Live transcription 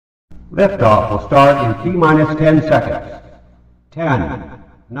Liftoff will start in T-minus 10 seconds. 10,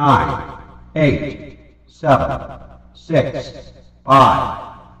 9, 8, 7, 6,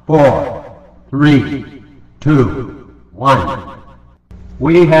 5, 4, 3, 2, 1.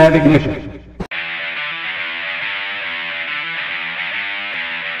 We have ignition.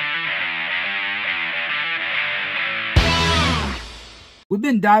 We've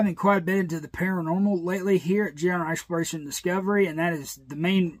been diving quite a bit into the paranormal lately here at General Exploration and Discovery, and that is the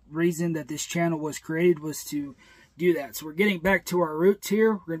main reason that this channel was created, was to do that. So we're getting back to our roots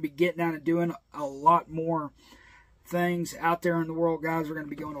here. We're going to be getting out and doing a lot more things out there in the world, guys. We're going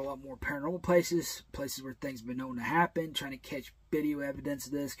to be going to a lot more paranormal places where things have been known to happen, trying to catch video evidence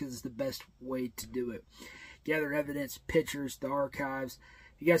of this because it's the best way to do it. Gather evidence, pictures, the archives.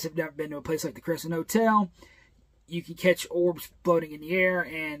 If you guys have never been to a place like the Crescent Hotel, you can catch orbs floating in the air,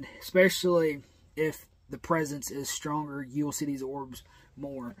 and especially if the presence is stronger, you will see these orbs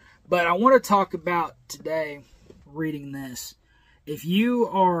more. But I want to talk about today reading this. If you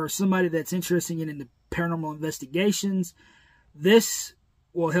are somebody that's interested in the paranormal investigations, this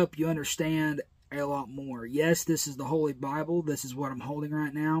will help you understand a lot more. Yes, this is the Holy Bible. This is what I'm holding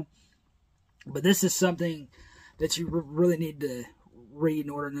right now. But this is something that you really need to read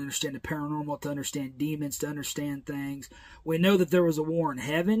in order to understand the paranormal, to understand demons, to understand things. We know that there was a war in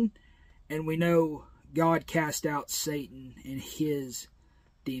heaven, and we know God cast out Satan and his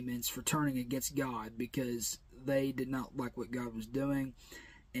demons for turning against God because they did not like what God was doing,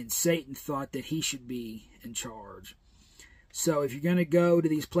 and Satan thought that he should be in charge. So if you're going to go to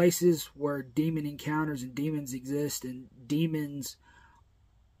these places where demon encounters and demons exist, and demons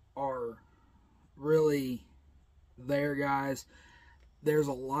are really there, guys, there's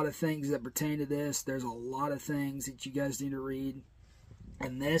a lot of things that pertain to this. There's a lot of things that you guys need to read.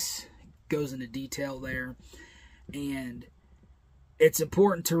 And this goes into detail there. And it's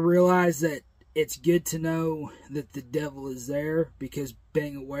important to realize that it's good to know that the devil is there, because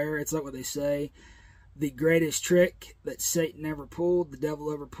being aware, it's like what they say, the greatest trick that Satan ever pulled, the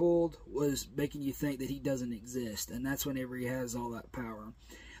devil ever pulled, was making you think that he doesn't exist. And that's whenever he has all that power.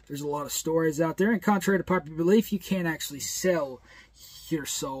 There's a lot of stories out there, and contrary to popular belief, you can't actually sell your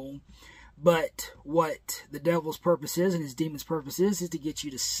soul. But what the devil's purpose is, and his demon's purpose is to get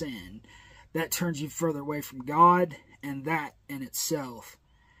you to sin. That turns you further away from God, and that in itself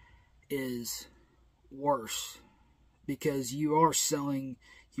is worse, because you are selling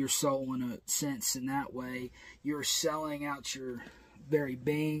your soul in a sense. In that way, you're selling out your very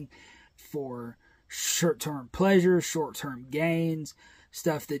being for short-term pleasure, short-term gains,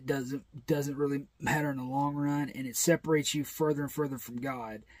 stuff that doesn't really matter in the long run, and it separates you further and further from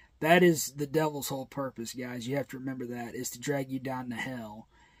God. That is the devil's whole purpose, guys. You have to remember that, is to drag you down to hell.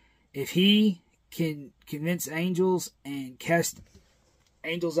 If he can convince angels and cast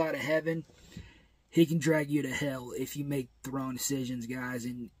angels out of heaven, he can drag you to hell if you make the wrong decisions, guys,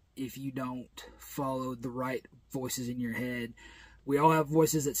 and if you don't follow the right voices in your head. We all have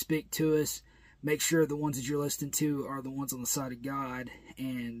voices that speak to us. Make sure the ones that you're listening to are the ones on the side of God,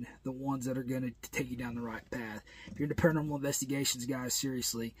 and the ones that are going to take you down the right path. If you're into paranormal investigations, guys,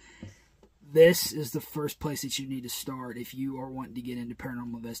 seriously, this is the first place that you need to start if you are wanting to get into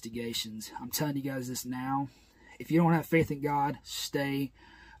paranormal investigations. I'm telling you guys this now. If you don't have faith in God, stay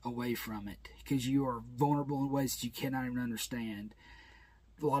away from it, because you are vulnerable in ways that you cannot even understand.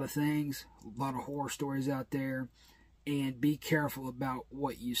 A lot of things, a lot of horror stories out there, and be careful about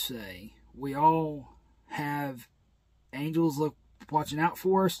what you say. We all have angels watching out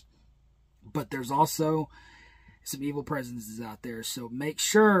for us, but there's also some evil presences out there. So make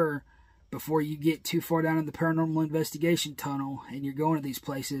sure before you get too far down in the paranormal investigation tunnel and you're going to these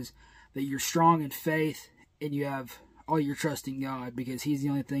places that you're strong in faith and you have all your trust in God, because he's the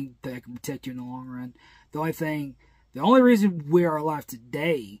only thing that can protect you in the long run. The only reason we are alive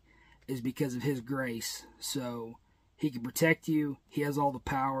today is because of his grace. So he can protect you. He has all the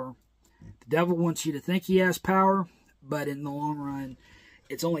power. The devil wants you to think he has power, but in the long run,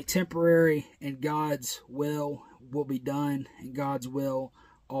 it's only temporary, and God's will be done, and God's will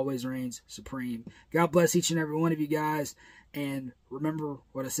always reigns supreme. God bless each and every one of you guys, and remember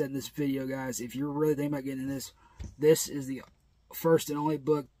what I said in this video, guys. If you're really thinking about getting into this is the first and only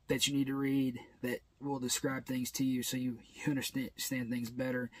book that you need to read that will describe things to you so you understand things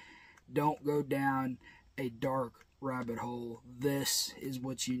better. Don't go down a dark rabbit hole. This is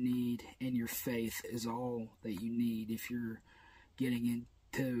what you need, and your faith is all that you need if you're getting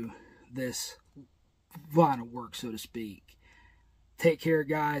into this line of work, so to speak. Take care,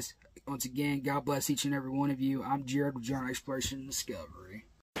 guys. Once again, God bless each and every one of you. I'm Jared with General Exploration and Discovery.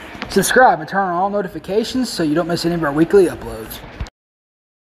 Subscribe and turn on all notifications so you don't miss any of our weekly uploads.